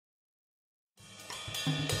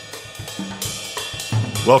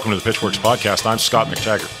Welcome to the Pitchwerks podcast. I'm Scot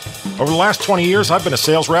MacTaggart. Over the last 20 years, I've been a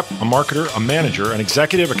sales rep, a marketer, a manager, an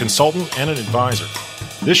executive, a consultant, and an advisor.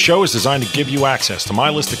 This show is designed to give you access to my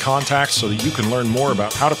list of contacts so that you can learn more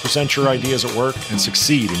about how to present your ideas at work and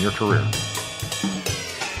succeed in your career.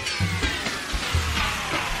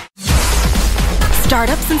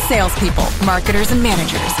 Startups and salespeople, marketers and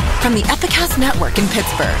managers from the Epicast network in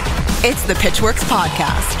Pittsburgh. It's the Pitchwerks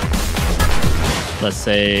podcast. Let's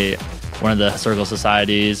say one of the historical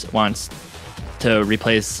societies wants to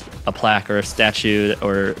replace a plaque or a statue,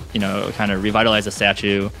 or kind of revitalize a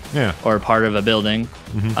statue, or part of a building.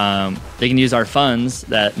 They can use our funds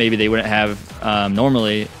that maybe they wouldn't have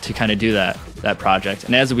normally to kind of do that project.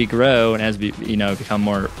 And as we grow and as we become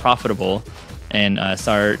more profitable and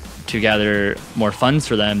start to gather more funds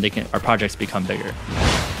for them, our projects become bigger.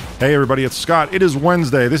 Hey everybody, it's Scott. It is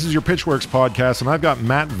Wednesday. This is your Pitchwerks podcast, and I've got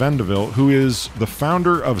Matt Vendeville, who is the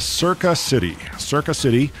founder of Circa City. Circa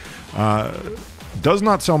City does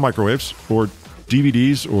not sell microwaves or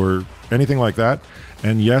DVDs or anything like that.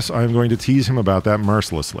 And yes, I'm going to tease him about that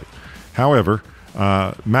mercilessly. However,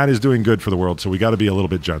 Matt is doing good for the world, so we got to be a little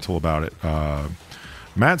bit gentle about it.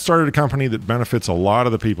 Matt started a company that benefits a lot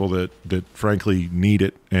of the people that frankly need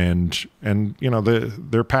it, and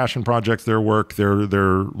their passion projects, their work, their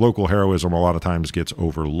local heroism a lot of times gets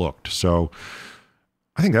overlooked. So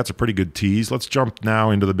I think that's a pretty good tease. Let's jump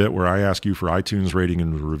now into the bit where I ask you for iTunes rating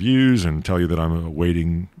and reviews and tell you that I'm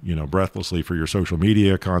waiting, breathlessly for your social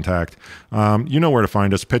media contact. You know where to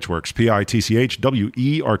find us, Pitchwerks, Pitchwerks.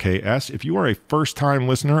 If you are a first-time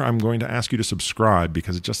listener, I'm going to ask you to subscribe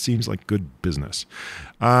because it just seems like good business.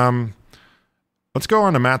 Let's go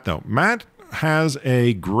on to Matt, though. Matt has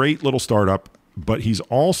a great little startup, but he's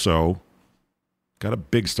also got a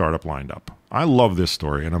big startup lined up. I love this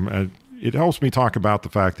story, and it helps me talk about the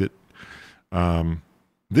fact that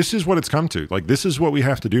this is what it's come to. Like, this is what we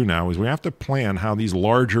have to do now, is we have to plan how these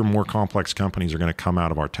larger, more complex companies are going to come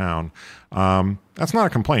out of our town. That's not a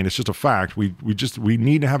complaint. It's just a fact. We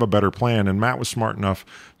need to have a better plan. And Matt was smart enough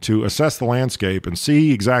to assess the landscape and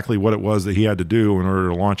see exactly what it was that he had to do in order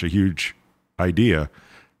to launch a huge idea.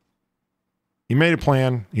 He made a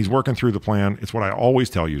plan. He's working through the plan. It's what I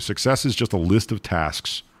always tell you. Success is just a list of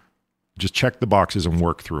tasks. Just check the boxes and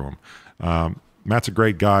work through them. Matt's a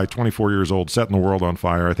great guy, 24 years old, setting the world on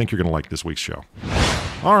fire. I think you're going to like this week's show.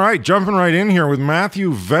 All right, jumping right in here with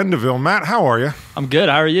Matthew Vendeville. Matt, how are you? I'm good.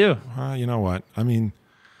 How are you? You know what? I mean,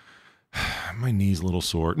 my knee's a little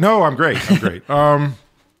sore. No, I'm great.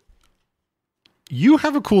 You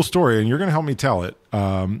have a cool story, and you're going to help me tell it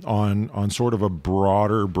on sort of a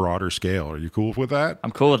broader scale. Are you cool with that?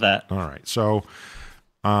 I'm cool with that. All right. So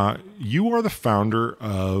you are the founder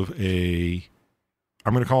of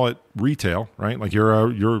I'm going to call it retail, right? Like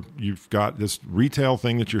you've got this retail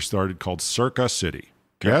thing that you're started called Circa City.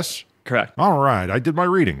 Yes? Correct. All right. I did my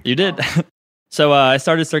reading. You did. So I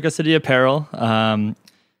started Circa City Apparel. I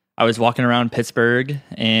was walking around Pittsburgh,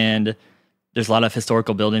 and there's a lot of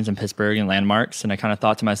historical buildings in Pittsburgh and landmarks. And I kind of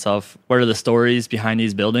thought to myself, what are the stories behind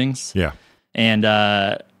these buildings? Yeah. And,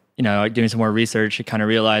 doing some more research, I kind of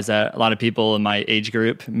realized that a lot of people in my age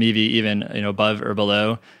group, maybe even, above or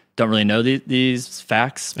below, don't really know these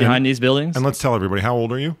facts behind these buildings. And let's tell everybody, how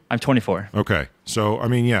old are you? I'm 24. Okay. So, I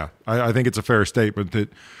mean, yeah, I think it's a fair statement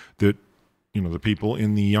that the people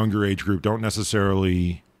in the younger age group don't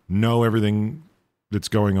necessarily know everything that's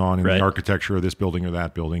going on in the architecture of this building or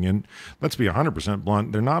that building. And let's be 100%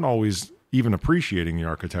 blunt, they're not always even appreciating the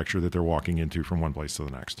architecture that they're walking into from one place to the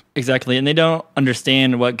next. Exactly. And they don't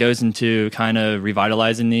understand what goes into kind of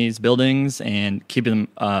revitalizing these buildings and keeping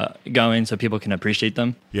them going so people can appreciate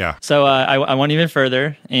them. Yeah. So I went even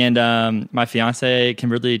further, and my fiance,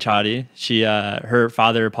 Kimberly Chadi, her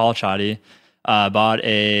father, Paul Chadi, bought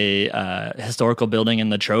a historical building in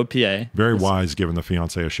Latrobe, PA. Very wise, giving the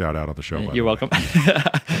fiance a shout out on the show. You're welcome.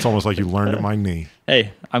 It's almost like you learned at my knee.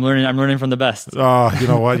 Hey, I'm learning from the best. You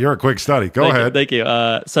know what? You're a quick study. Go ahead. Thank you.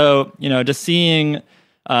 So just seeing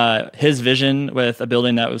his vision with a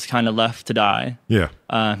building that was kind of left to die. Yeah.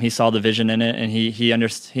 He saw the vision in it, and he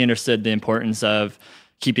understood the importance of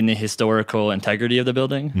keeping the historical integrity of the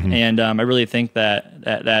building. Mm-hmm. And I really think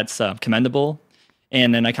that's commendable.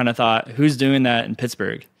 And then I kind of thought, who's doing that in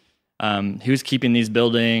Pittsburgh? Who's keeping these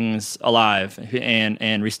buildings alive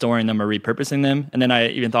and restoring them or repurposing them? And then I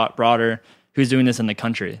even thought broader, who's doing this in the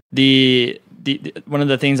country? One of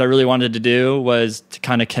the things I really wanted to do was to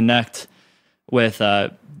kind of connect with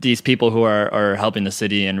these people who are helping the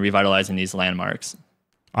city and revitalizing these landmarks.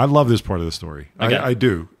 I love this part of the story. Okay. I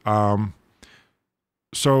do.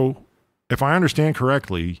 So if I understand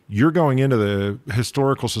correctly, you're going into the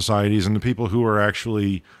historical societies and the people who are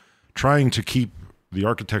actually trying to keep the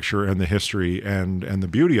architecture and the history and the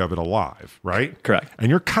beauty of it alive, right? Correct. And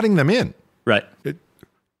you're cutting them in. Right.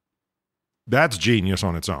 That's genius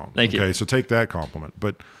on its own. Thank you. Okay, so take that compliment.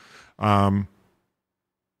 But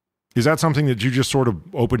is that something that you just sort of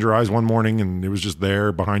opened your eyes one morning and it was just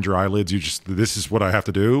there behind your eyelids? This is what I have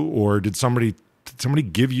to do? Or did somebody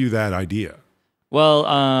give you that idea?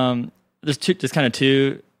 Well, there's kind of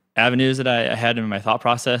two avenues that I had in my thought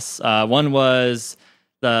process. One was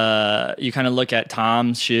you kind of look at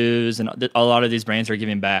Tom's shoes, and a lot of these brands are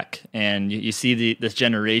giving back, and you see this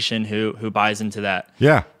generation who buys into that.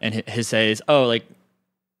 Yeah. And he says, "Oh, like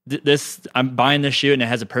this, I'm buying this shoe and it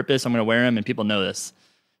has a purpose. I'm going to wear them, and people know this."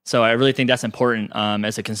 So I really think that's important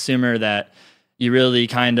as a consumer, that you really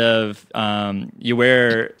kind of you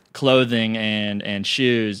wear clothing and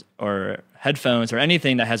shoes or headphones or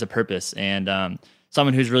anything that has a purpose. And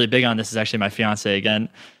someone who's really big on this is actually my fiance again.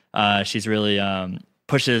 She's really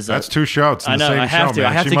pushes. That's two shouts. I know. I have to. Man.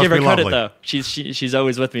 I have she to give her credit lovely. though. She's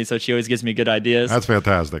always with me, so she always gives me good ideas. That's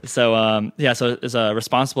fantastic. So yeah. So it's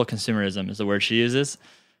responsible consumerism is the word she uses.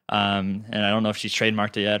 And I don't know if she's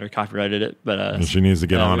trademarked it yet or copyrighted it, but she needs to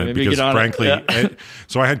get on it because, frankly,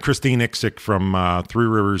 so I had Christine Iksick from Three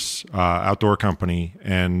Rivers Outdoor Company,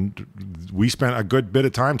 and we spent a good bit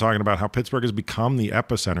of time talking about how Pittsburgh has become the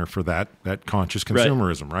epicenter for that conscious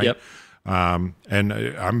consumerism, right? Yep. And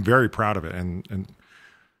I'm very proud of it, and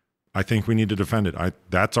I think we need to defend it.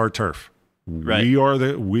 That's our turf. Right. We are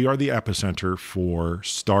the epicenter for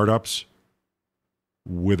startups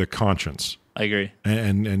with a conscience. I agree.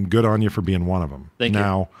 And good on you for being one of them. Thank you.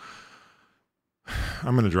 Now,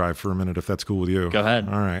 I'm going to drive for a minute if that's cool with you. Go ahead.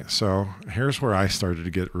 All right. So here's where I started to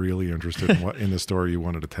get really interested in the story you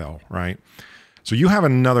wanted to tell, right? So you have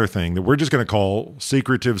another thing that we're just going to call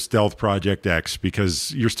Secretive Stealth Project X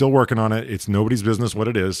because you're still working on it. It's nobody's business what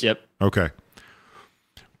it is. Yep. Okay.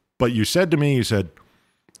 But you said to me,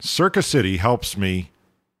 Circa City helps me.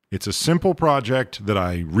 It's a simple project that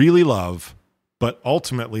I really love, but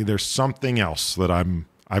ultimately there's something else that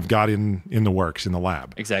I've got in the works, in the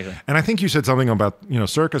lab. Exactly. And I think you said something about,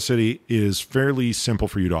 Circa City is fairly simple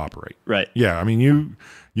for you to operate. Right. Yeah. I mean,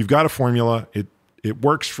 you've got a formula. It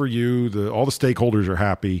works for you. All the stakeholders are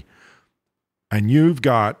happy. And you've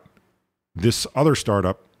got this other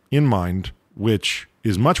startup in mind, which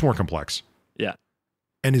is much more complex. Yeah.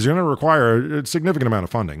 And is going to require a significant amount of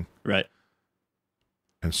funding. Right.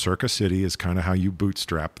 And Circa City is kind of how you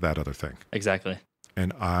bootstrap that other thing. Exactly.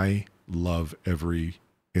 And I love every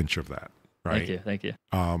inch of that. Right. Thank you.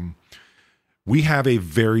 We have a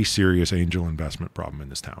very serious angel investment problem in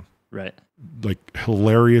this town. Right. Like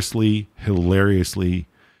hilariously,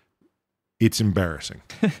 it's embarrassing.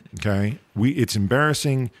 Okay. It's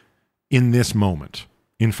embarrassing in this moment.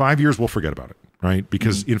 In 5 years, we'll forget about it. Right.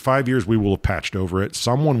 Because in 5 years, we will have patched over it.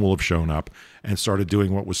 Someone will have shown up and started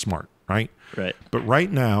doing what was smart. Right. Right. But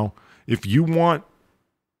right now, if you want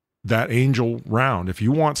that angel round, if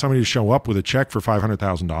you want somebody to show up with a check for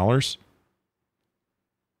 $500,000,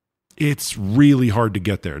 it's really hard to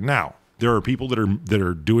get there. Now, there are people that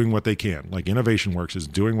are doing what they can. Like Innovation Works is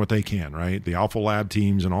doing what they can, right? The Alpha Lab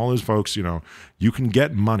teams and all those folks, you can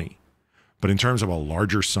get money. But in terms of a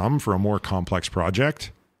larger sum for a more complex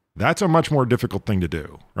project, that's a much more difficult thing to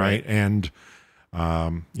do, right? And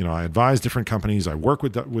I advise different companies. I work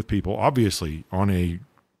with people, obviously, on a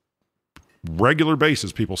regular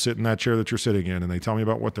basis. People sit in that chair that you're sitting in, and they tell me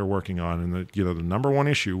about what they're working on. And the number one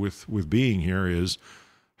issue with being here is,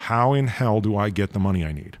 how in hell do I get the money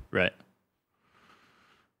I need? Right.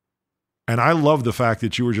 And I love the fact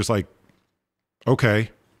that you were just like, okay,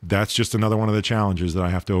 that's just another one of the challenges that I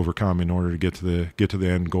have to overcome in order to get to the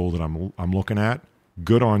end goal that I'm looking at.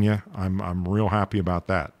 Good on you. I'm real happy about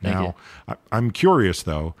that. Thank now, you. I'm curious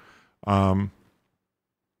though. Do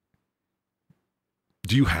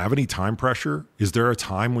you have any time pressure? Is there a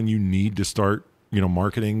time when you need to start,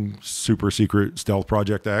 marketing Super Secret Stealth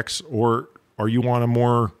Project X, or are you on a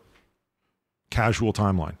more casual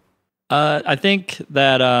timeline? I think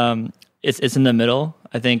that it's in the middle.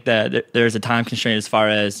 I think that there's a time constraint as far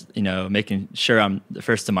as making sure I'm the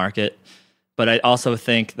first to market. But I also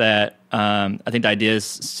think that I think the idea is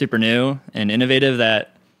super new and innovative,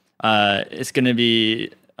 that it's going to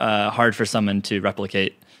be hard for someone to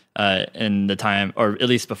replicate in the time, or at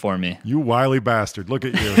least before me. You wily bastard! Look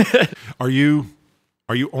at you. Are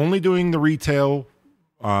you only doing the retail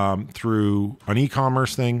through an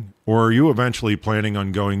e-commerce thing, Or are you eventually planning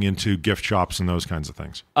on going into gift shops and those kinds of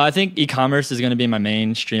things? I think e-commerce is going to be my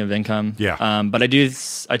main stream of income. Yeah. But I do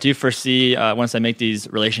foresee once I make these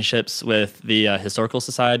relationships with the historical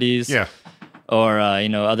societies, or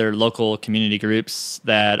other local community groups,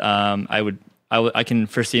 that I can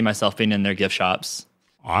foresee myself being in their gift shops.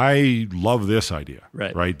 I love this idea,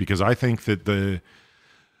 right? Because I think that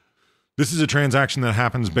this is a transaction that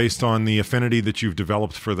happens based on the affinity that you've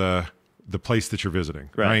developed for the place that you're visiting,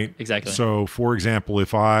 right? Exactly. So, for example,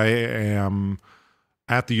 if I am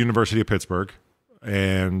at the University of Pittsburgh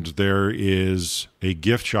and there is a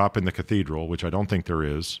gift shop in the cathedral, which I don't think there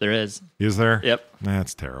is. There is. Is there? Yep.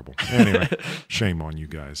 That's terrible. Anyway, shame on you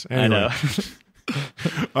guys. Anyway.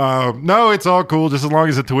 I know. No, it's all cool, just as long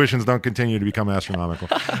as the tuitions don't continue to become astronomical.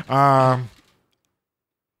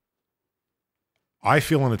 I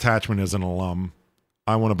feel an attachment as an alum.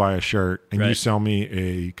 I want to buy a shirt, and you sell me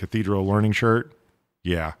a Cathedral Learning shirt.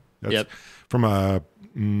 Yeah. That's from a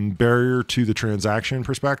barrier to the transaction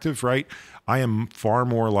perspective, right? I am far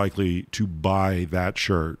more likely to buy that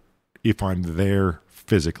shirt if I'm there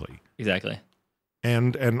physically. Exactly.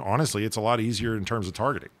 And honestly, it's a lot easier in terms of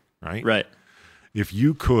targeting, right? Right. If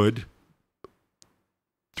you could,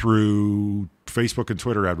 through Facebook and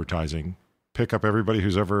Twitter advertising, pick up everybody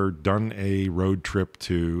who's ever done a road trip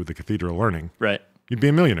to the Cathedral Learning, right, you'd be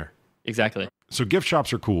a millionaire. Exactly. So gift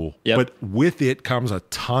shops are cool, yep. but with it comes a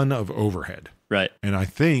ton of overhead. Right. And I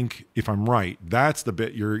think, if I'm right, that's the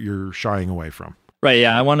bit you're shying away from. Right.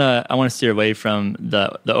 Yeah. I want to steer away from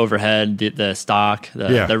the overhead, the stock,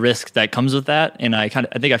 the risk that comes with that. And I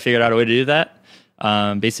think I figured out a way to do that.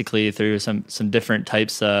 Basically through some different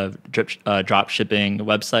types of drop shipping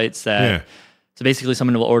websites that, so basically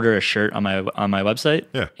someone will order a shirt on my website,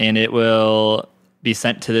 and it will be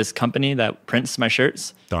sent to this company that prints my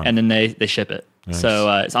shirts. Done. And then they ship it. Nice.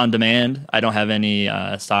 So it's on demand. I don't have any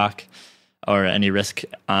stock or any risk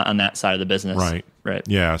on that side of the business. Right. Right.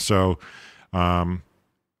 Yeah. So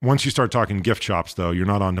once you start talking gift shops, though, you're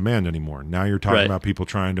not on demand anymore. Now you're talking about people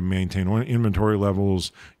trying to maintain inventory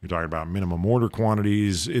levels. You're talking about minimum order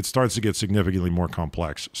quantities. It starts to get significantly more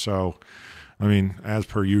complex. So, I mean, as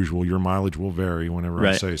per usual, your mileage will vary whenever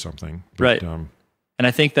I say something. But, right. And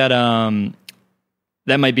I think that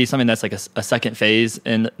that might be something that's like a second phase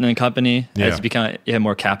in the company. As you have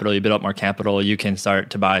more capital, you build up more capital, you can start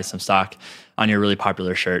to buy some stock on your really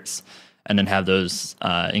popular shirts, and then have those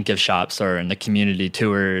in gift shops or in the community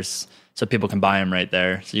tours, so people can buy them right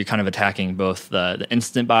there. So you're kind of attacking both the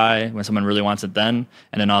instant buy when someone really wants it then,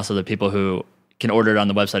 and then also the people who can order it on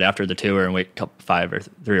the website after the tour and wait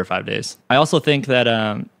 3 or 5 days. I also think that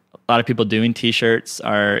a lot of people doing t-shirts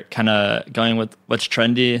are kind of going with what's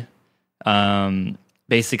trendy.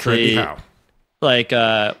 Basically, trendy how? Like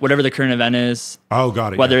whatever the current event is. Oh,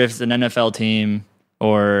 got it. Whether it's an NFL team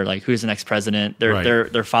or like who's the next president,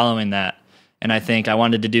 they're following that. And I think I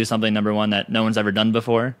wanted to do something, number one, that no one's ever done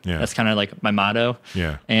before. Yeah. That's kind of like my motto.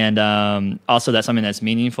 Yeah. And also that's something that's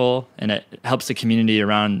meaningful, and it helps the community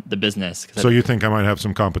around the business. So you think I might have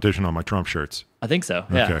some competition on my Trump shirts? I think so.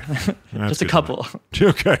 Yeah. Okay. Just a couple.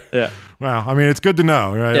 Okay. Yeah. Well, I mean, it's good to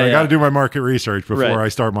know, right? I got to do my market research before I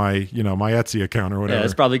start my Etsy account or whatever. Yeah,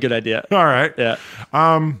 it's probably a good idea. All right. Yeah.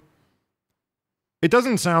 It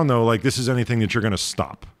doesn't sound though like this is anything that you're going to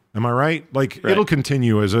stop. Am I right? Like it'll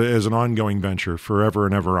continue as an ongoing venture forever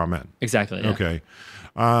and ever. Amen. Exactly. Yeah. Okay.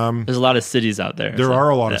 There's a lot of cities out there. There are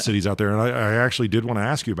a lot of cities out there, and I actually did want to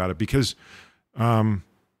ask you about it because the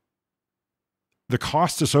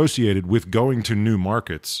costs associated with going to new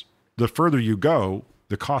markets, the further you go,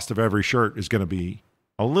 the cost of every shirt is going to be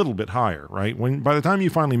a little bit higher, right? By the time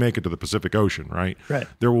you finally make it to the Pacific Ocean, right?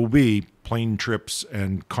 There will be plane trips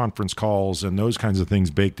and conference calls and those kinds of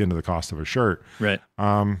things baked into the cost of a shirt. Right.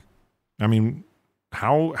 I mean,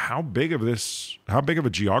 how big of a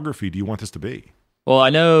geography do you want this to be? Well,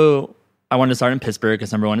 I know I wanted to start in Pittsburgh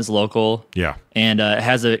because number one is local. Yeah. And it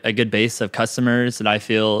has a good base of customers that I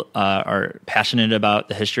feel are passionate about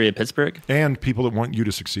the history of Pittsburgh. And people that want you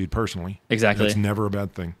to succeed personally. Exactly. That's never a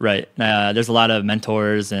bad thing. Right. There's a lot of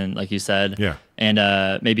mentors and like you said. Yeah.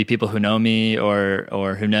 And maybe people who know me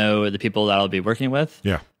or who know the people that I'll be working with.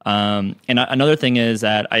 Yeah. And another thing is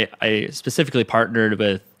that I specifically partnered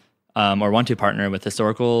with or want to partner with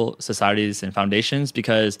historical societies and foundations,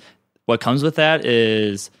 because what comes with that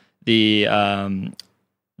is the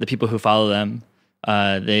people who follow them,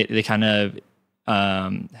 they kind of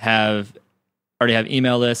already have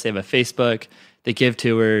email lists, they have a Facebook, they give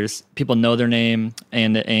tours, people know their name,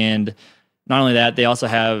 and not only that, they also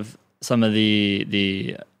have some of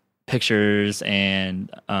the pictures and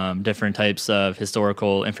different types of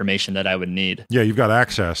historical information that I would need. Yeah, you've got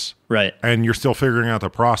access. Right. And you're still figuring out the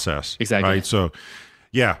process. Exactly. Right. So,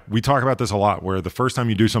 yeah, we talk about this a lot, where the first time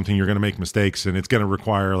you do something, you're going to make mistakes, and it's going to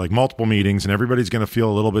require like multiple meetings, and everybody's going to feel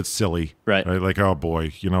a little bit silly. Right. Like, oh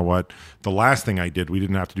boy, you know what? The last thing I did, we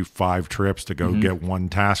didn't have to do 5 trips to go get one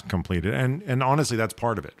task completed. And honestly, that's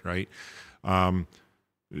part of it, right?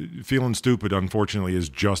 Feeling stupid, unfortunately, is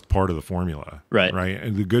just part of the formula. Right. Right.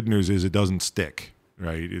 And the good news is it doesn't stick,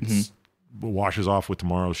 right? It washes off with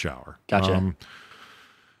tomorrow's shower. Gotcha.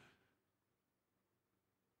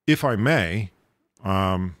 If I may,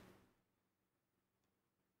 I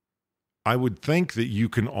would think that you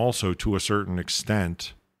can also, to a certain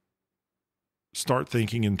extent, start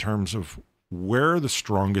thinking in terms of where are the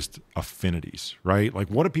strongest affinities, right? Like,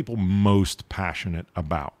 what are people most passionate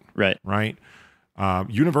about? Right. Right.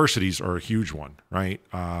 Universities are a huge one, right?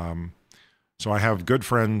 So I have good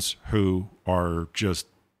friends who are just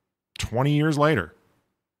 20 years later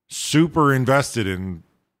super invested in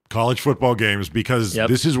college football games because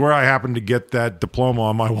this is where I happen to get that diploma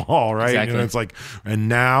on my wall, right? Exactly. And it's like, and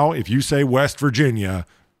now if you say West Virginia,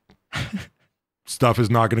 stuff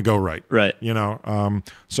is not going to go right. Right. You know,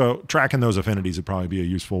 so tracking those affinities would probably be a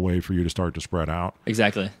useful way for you to start to spread out.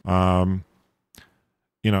 Exactly.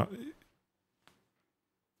 You know,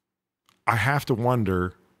 I have to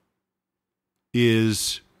wonder,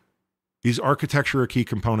 is architecture a key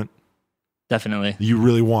component? Definitely. You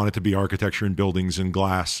really want it to be architecture and buildings and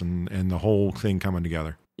glass and the whole thing coming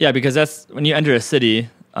together. Yeah, because that's when you enter a city,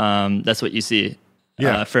 that's what you see.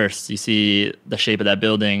 First, you see the shape of that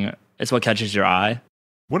building. It's what catches your eye.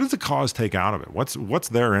 What does the cause take out of it? What's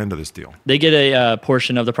their end of this deal? They get a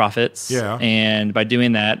portion of the profits. Yeah. And by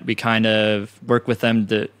doing that, we kind of work with them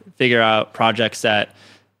to figure out projects that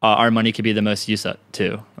our money could be the most use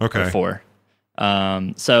to. Okay. For.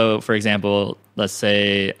 So, for example, let's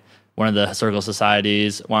say one of the historical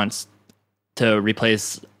societies wants to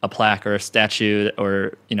replace a plaque or a statue,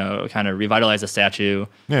 or kind of revitalize a statue,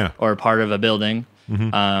 or part of a building.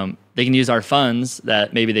 Mm-hmm. They can use our funds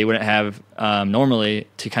that maybe they wouldn't have normally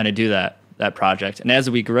to kind of do that project. And as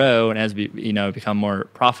we grow and as we become more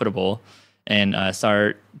profitable and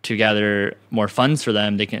start to gather more funds for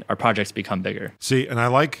them, our projects become bigger. See,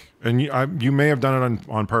 and you may have done it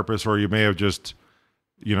on purpose, or you may have just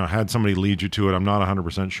had somebody lead you to it. I'm not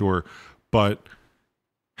 100% sure, but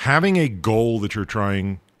having a goal that you're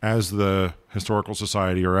trying as the historical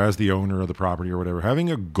society or as the owner of the property or whatever, having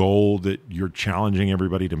a goal that you're challenging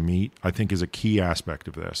everybody to meet, I think is a key aspect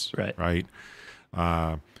of this. Right. Right.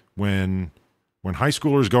 When high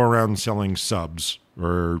schoolers go around selling subs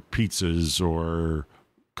or pizzas or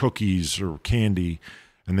cookies or candy,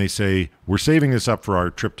 and they say, we're saving this up for our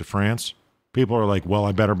trip to France, people are like, well,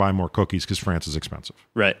 I better buy more cookies because France is expensive.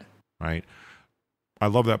 Right. Right. I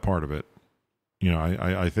love that part of it.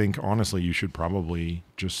 I think honestly, you should probably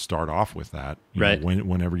just start off with that.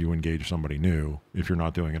 Whenever you engage somebody new, if you're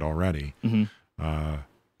not doing it already,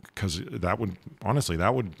 because that would,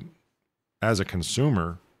 as a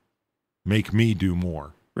consumer, make me do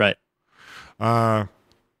more. Right. The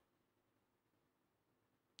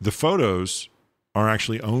photos are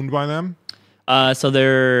actually owned by them. So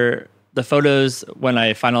they're the photos when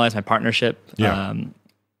I finalize my partnership. Yeah.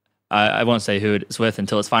 I won't say who it's with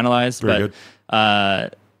until it's finalized, Very but good.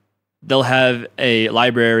 They'll have a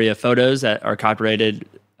library of photos that are copyrighted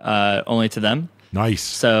only to them. Nice.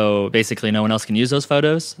 So basically, no one else can use those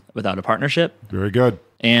photos without a partnership. Very good.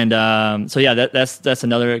 And that's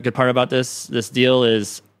another good part about this deal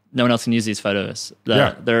is no one else can use these photos.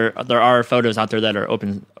 There are photos out there that are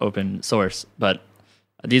open source, but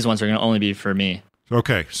these ones are going to only be for me.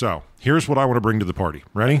 Okay, so here's what I want to bring to the party.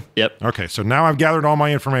 Ready? Yep. Okay, so now I've gathered all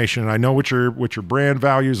my information, and I know what your brand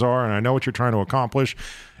values are, and I know what you're trying to accomplish,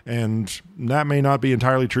 and that may not be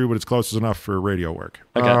entirely true, but it's close enough for radio work.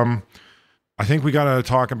 Okay. I think we got to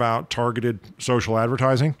talk about targeted social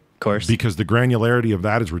advertising. Of course. Because the granularity of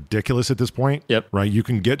that is ridiculous at this point. Yep. Right? You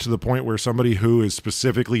can get to the point where somebody who is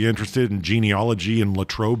specifically interested in genealogy and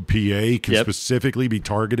Latrobe, PA can specifically be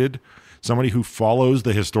targeted. Somebody who follows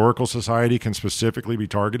the Historical Society can specifically be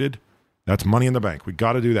targeted. That's money in the bank. We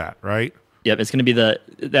got to do that, right? Yep, that's going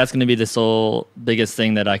to be the sole biggest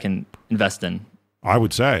thing that I can invest in. I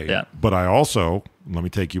would say. Yeah. But I also, let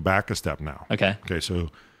me take you back a step now. Okay. Okay,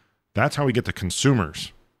 so that's how we get to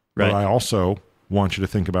consumers. Right. But I also want you to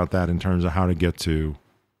think about that in terms of how to get to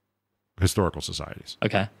historical societies.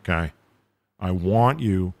 Okay. Okay. I want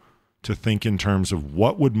you to think in terms of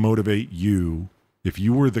what would motivate you if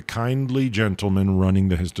you were the kindly gentleman running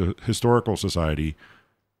the historical society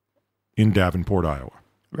in Davenport, Iowa.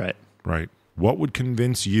 Right. Right. what would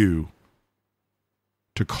convince you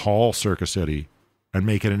to call Circa City and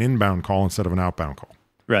make it an inbound call instead of an outbound call?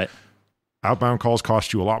 Right. Outbound calls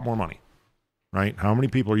cost you a lot more money, right? How many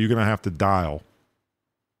people are you going to have to dial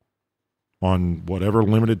on whatever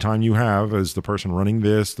limited time you have as the person running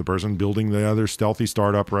this, the person building the other stealthy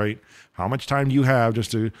startup, right? How much time do you have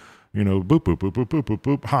just to, boop, boop, boop, boop, boop, boop,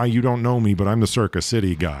 boop. Hi, you don't know me, but I'm the Circa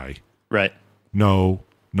City guy. Right. No,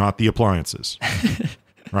 not the appliances.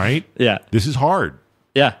 Right? Yeah. This is hard.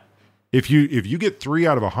 Yeah. If you get 3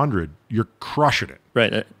 out of 100, you're crushing it.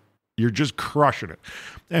 Right. You're just crushing it.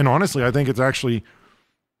 And honestly, I think it's actually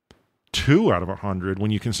 2 out of 100 when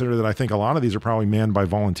you consider that I think a lot of these are probably manned by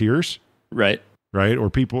volunteers. Right. Right. Or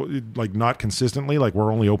people like not consistently, like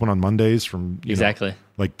we're only open on Mondays from exactly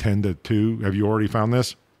like 10 to 2. Have you already found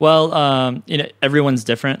this? Well, everyone's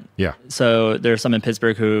different. Yeah. So there are some in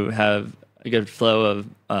Pittsburgh who have a good flow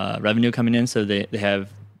of revenue coming in. So they have,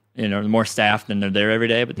 more staff than they're there every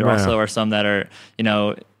day, but there also are some that are,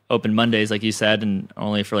 open Mondays, like you said, and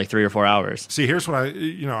only for like 3 or 4 hours. See, here's what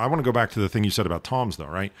I want to go back to the thing you said about Tom's though,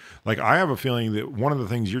 right? Like I have a feeling that one of the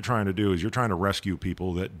things you're trying to do is you're trying to rescue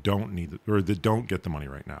people that don't need it or that don't get the money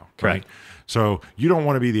right now. Correct. Right? So you don't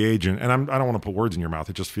want to be the agent, and I don't want to put words in your mouth.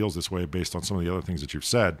 It just feels this way based on some of the other things that you've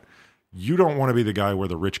said. You don't want to be the guy where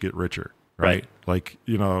the rich get richer, right? Like,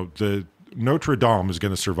 the Notre Dame is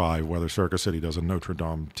going to survive whether Circa City does a Notre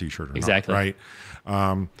Dame t-shirt or not, right?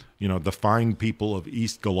 The fine people of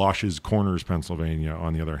East Galoshes Corners, Pennsylvania,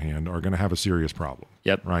 on the other hand, are going to have a serious problem.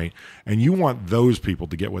 Yep. Right? And you want those people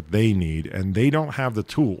to get what they need, and they don't have the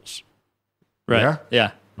tools. Right. Yeah?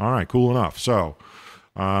 Yeah. All right, cool enough. So,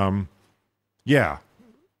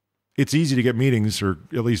 it's easy to get meetings or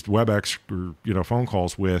at least WebEx or, phone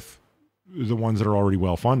calls with the ones that are already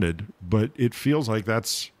well-funded, but it feels like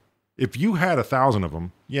that's... If you had 1,000 of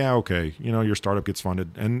them, yeah, okay, your startup gets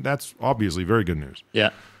funded, and that's obviously very good news. Yeah.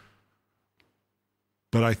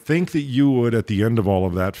 But I think that you would, at the end of all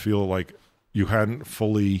of that, feel like you hadn't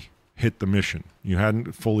fully hit the mission. You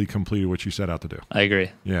hadn't fully completed what you set out to do. I agree.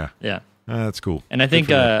 Yeah. Yeah. That's cool. And I think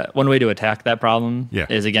one way to attack that problem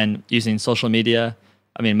is, again, using social media.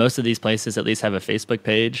 I mean, most of these places at least have a Facebook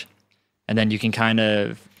page, and then you can kind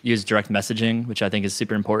of use direct messaging, which I think is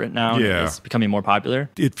super important now. Yeah. It's becoming more popular.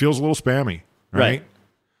 It feels a little spammy, right?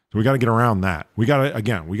 So we got to get around that. We got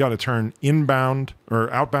to turn inbound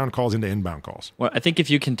or outbound calls into inbound calls. Well, I think if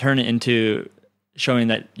you can turn it into showing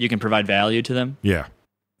that you can provide value to them. Yeah.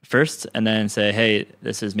 First, and then say, hey,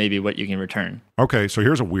 this is maybe what you can return. Okay. So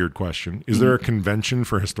here's a weird question. Is there a convention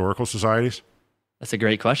for historical societies? That's a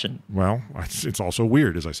great question. Well, it's also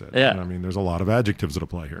weird, as I said. Yeah. I mean, there's a lot of adjectives that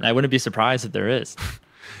apply here. I wouldn't be surprised if there is.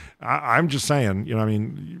 I'm just saying,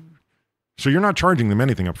 so you're not charging them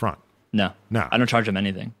anything up front. No. I don't charge them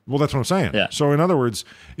anything. Well, that's what I'm saying. Yeah. So in other words,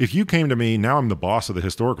 if you came to me, now I'm the boss of the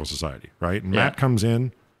historical society, right? And Matt comes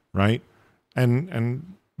in, right?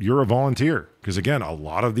 And you're a volunteer. Because again, a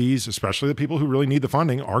lot of these, especially the people who really need the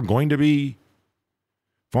funding, are going to be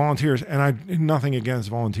volunteers. And nothing against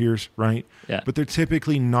volunteers, right? Yeah. But they're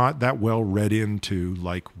typically not that well read into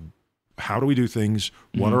like, how do we do things?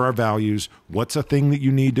 What are our values? What's a thing that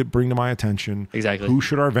you need to bring to my attention? Exactly. Who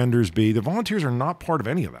should our vendors be? The volunteers are not part of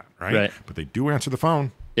any of that, right? But they do answer the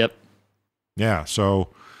phone. Yep. Yeah. So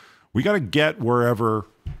we got to get wherever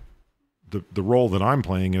the role that I'm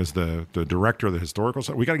playing as the director of the historical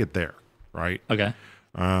side, we got to get there, right? Okay.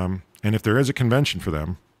 And if there is a convention for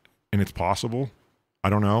them, and it's possible,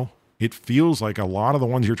 I don't know. It feels like a lot of the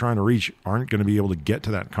ones you're trying to reach aren't going to be able to get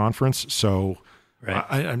to that conference. So right.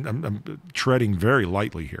 I'm treading very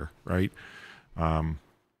lightly here, right?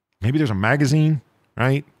 Maybe there's a magazine,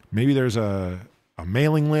 right? Maybe there's a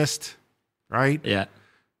mailing list, right? Yeah.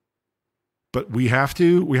 But we have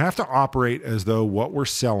to operate as though what we're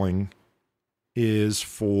selling is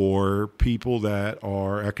for people that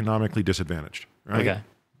are economically disadvantaged, right? Okay.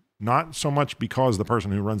 Not so much because the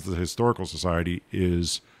person who runs the historical society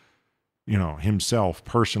is, himself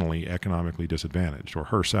personally economically disadvantaged or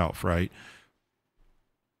herself, right?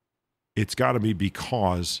 It's got to be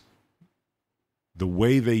because the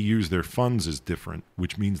way they use their funds is different,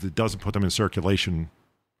 which means it doesn't put them in circulation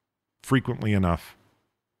frequently enough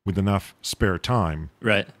with enough spare time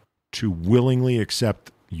right. to willingly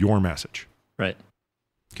accept your message. Right.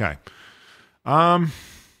 Okay.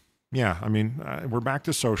 Yeah, I mean, we're back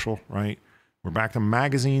to social, right? We're back to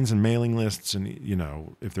magazines and mailing lists and,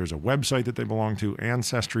 if there's a website that they belong to,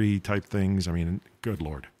 ancestry type things. I mean, good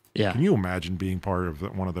Lord. Yeah. Can you imagine being part of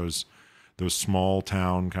one of those small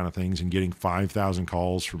town kind of things and getting 5,000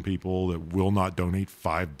 calls from people that will not donate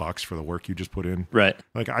 $5 for the work you just put in? Right.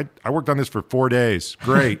 Like I worked on this for 4 days.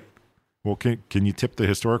 Great. Well, can you tip the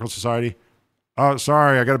historical society? Oh,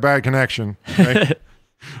 sorry, I got a bad connection. Okay?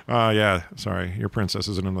 Yeah, sorry, your princess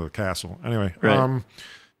is in another castle. Anyway, Right.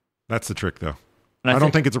 That's the trick, though. And I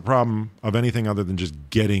don't think it's a problem of anything other than just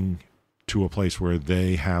getting to a place where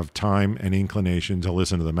they have time and inclination to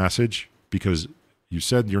listen to the message, because you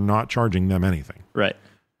said you're not charging them anything. Right.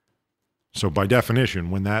 So by definition,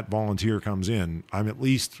 when that volunteer comes in, I'm at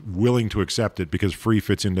least willing to accept it because free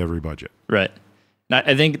fits into every budget. Right. And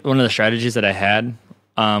I think one of the strategies that I had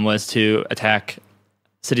was to attack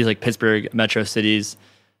cities like Pittsburgh, metro cities,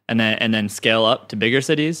 and then scale up to bigger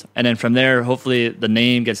cities. And then from there, hopefully the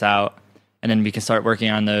name gets out, and then we can start working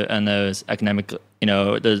on those economic,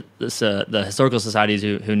 the historical societies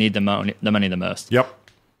who need the money the most. Yep.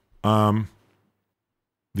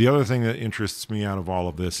 The other thing that interests me out of all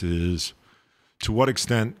of this is, to what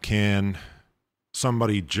extent can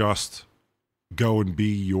somebody just go and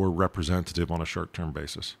be your representative on a short-term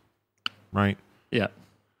basis, right? Yeah.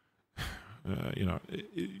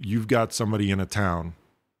 You've got somebody in a town.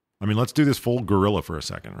 I mean, let's do this full guerrilla for a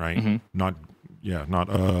second, right? Mm-hmm. Not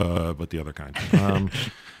but the other kind.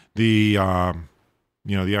 The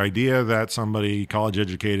idea that somebody college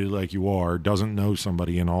educated like you are doesn't know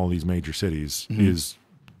somebody in all these major cities is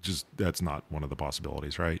just, that's not one of the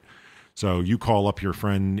possibilities, right? So you call up your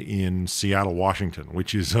friend in Seattle, Washington,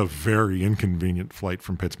 which is a very inconvenient flight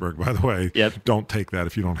from Pittsburgh, by the way. Yep. Don't take that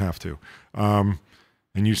if you don't have to. And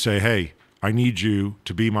you say, hey, I need you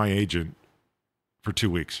to be my agent for 2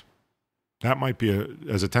 weeks. That might be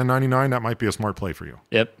as a 1099, that might be a smart play for you.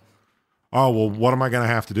 Yep. Oh, well, what am I going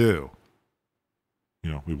to have to do?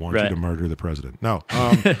 We want you to murder the president. No,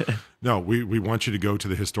 no, we want you to go to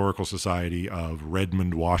the Historical Society of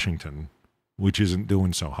Redmond, Washington, which isn't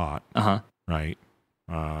doing so hot. Right.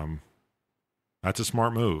 That's a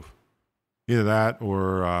smart move. Either that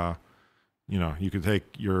or, you could take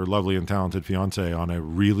your lovely and talented fiance on a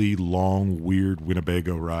really long, weird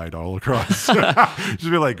Winnebago ride all across. Just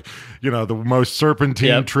be like, the most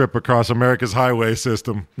serpentine trip across America's highway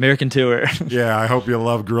system. American tour. Yeah, I hope you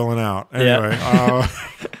love grilling out. Anyway,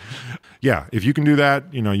 yeah, if you can do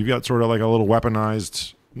that, you've got sort of like a little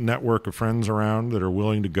weaponized network of friends around that are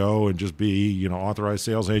willing to go and just be, authorized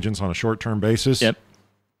sales agents on a short-term basis. Yep.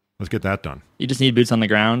 Let's get that done. You just need boots on the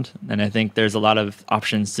ground, and I think there's a lot of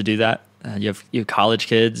options to do that. You have college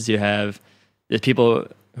kids. There's people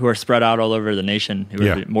who are spread out all over the nation who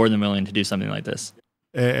are more than willing to do something like this.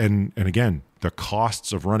 And again, the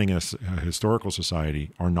costs of running a historical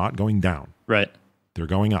society are not going down. Right. They're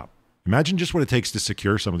going up. Imagine just what it takes to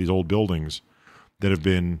secure some of these old buildings that have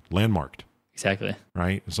been landmarked. Exactly.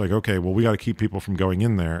 Right? It's like, okay, well, we got to keep people from going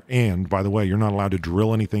in there. And by the way, you're not allowed to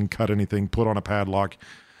drill anything, cut anything, put on a padlock.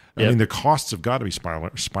 I mean, the costs have got to be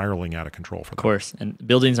spiraling out of control for them. Of course. And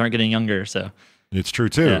buildings aren't getting younger, so. It's true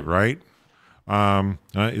too, right?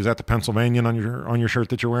 Is that the Pennsylvanian on your shirt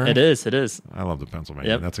that you're wearing? It is. I love the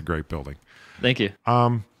Pennsylvanian. That's a great building. Thank you.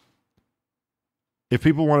 If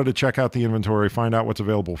people wanted to check out the inventory, find out what's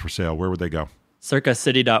available for sale, where would they go?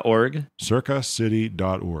 CircaCity.org.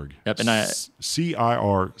 CircaCity.org. Yep. And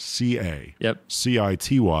CIRCA. Yep.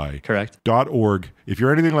 CITY. Correct. .org. If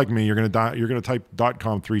you're anything like me, you're going to type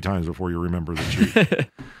 .com 3 times before you remember the cheat.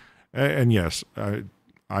 And yes,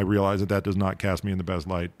 I realize that does not cast me in the best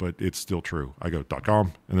light, but it's still true. I go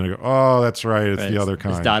 .com, and then I go, oh, that's right, it's the other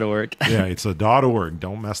kind. It's .org. Yeah, it's a .org.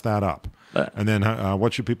 Don't mess that up. And then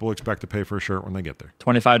what should people expect to pay for a shirt when they get there?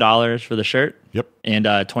 $25 for the shirt. Yep. And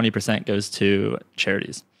 20% goes to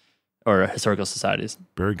charities or historical societies.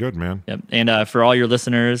 Very good, man. Yep. And for all your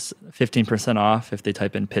listeners, 15% off if they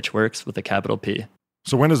type in Pitchwerks with a capital P.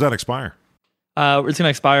 So when does that expire? It's going to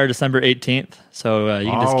expire December 18th. So you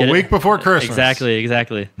can just get it. A week before Christmas.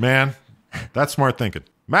 Exactly. Man, that's smart thinking.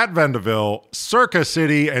 Matt Vendeville, Circa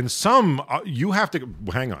City, and some, you have to,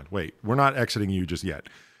 hang on, wait, we're not exiting you just yet.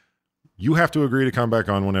 You have to agree to come back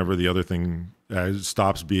on whenever the other thing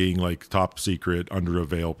stops being like top secret under a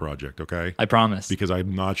veil project, okay? I promise. Because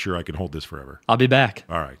I'm not sure I can hold this forever. I'll be back.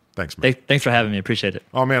 All right. Thanks, man. Thanks for having me. Appreciate it.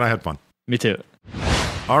 Oh, man, I had fun. Me too.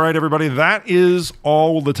 All right, everybody. That is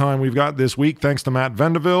all the time we've got this week. Thanks to Matt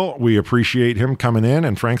Vendeville. We appreciate him coming in.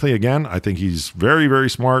 And frankly, again, I think he's very,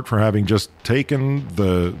 very smart for having just taken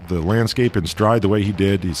the landscape in stride the way he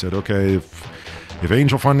did. He said, okay, if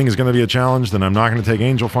angel funding is going to be a challenge, then I'm not going to take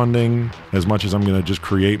angel funding as much as I'm going to just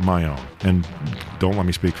create my own. And don't let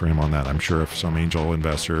me speak for him on that. I'm sure if some angel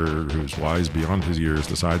investor who's wise beyond his years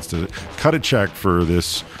decides to cut a check for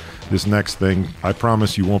this next thing, I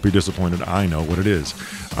promise you won't be disappointed. I know what it is.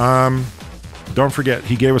 Don't forget,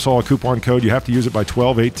 he gave us all a coupon code. You have to use it by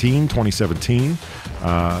 12/18/2017.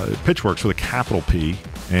 Pitchwerks with a capital P.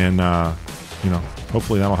 And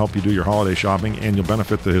hopefully that'll help you do your holiday shopping, and you'll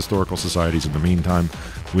benefit the historical societies in the meantime,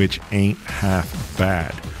 which ain't half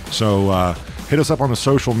bad. So hit us up on the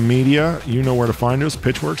social media. You know where to find us.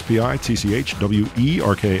 Pitchwerks, Pitchwerks.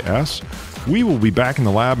 We will be back in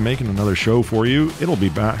the lab making another show for you. It'll be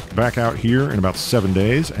back out here in about 7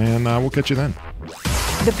 days, and we'll catch you then.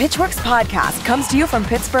 The Pitchwerks podcast comes to you from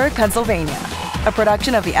Pittsburgh, Pennsylvania, a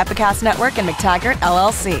production of the Epicast Network and MacTaggart,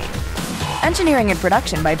 LLC. Engineering and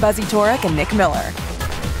production by Buzzy Torek and Nick Miller.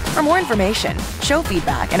 For more information, show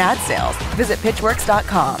feedback, and ad sales, visit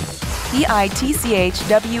pitchwerks.com.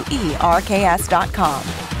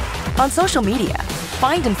 pitchwerks.com. On social media,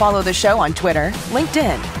 find and follow the show on Twitter,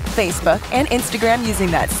 LinkedIn, Facebook, and Instagram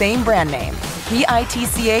using that same brand name,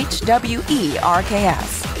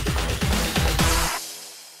 pitchwerks.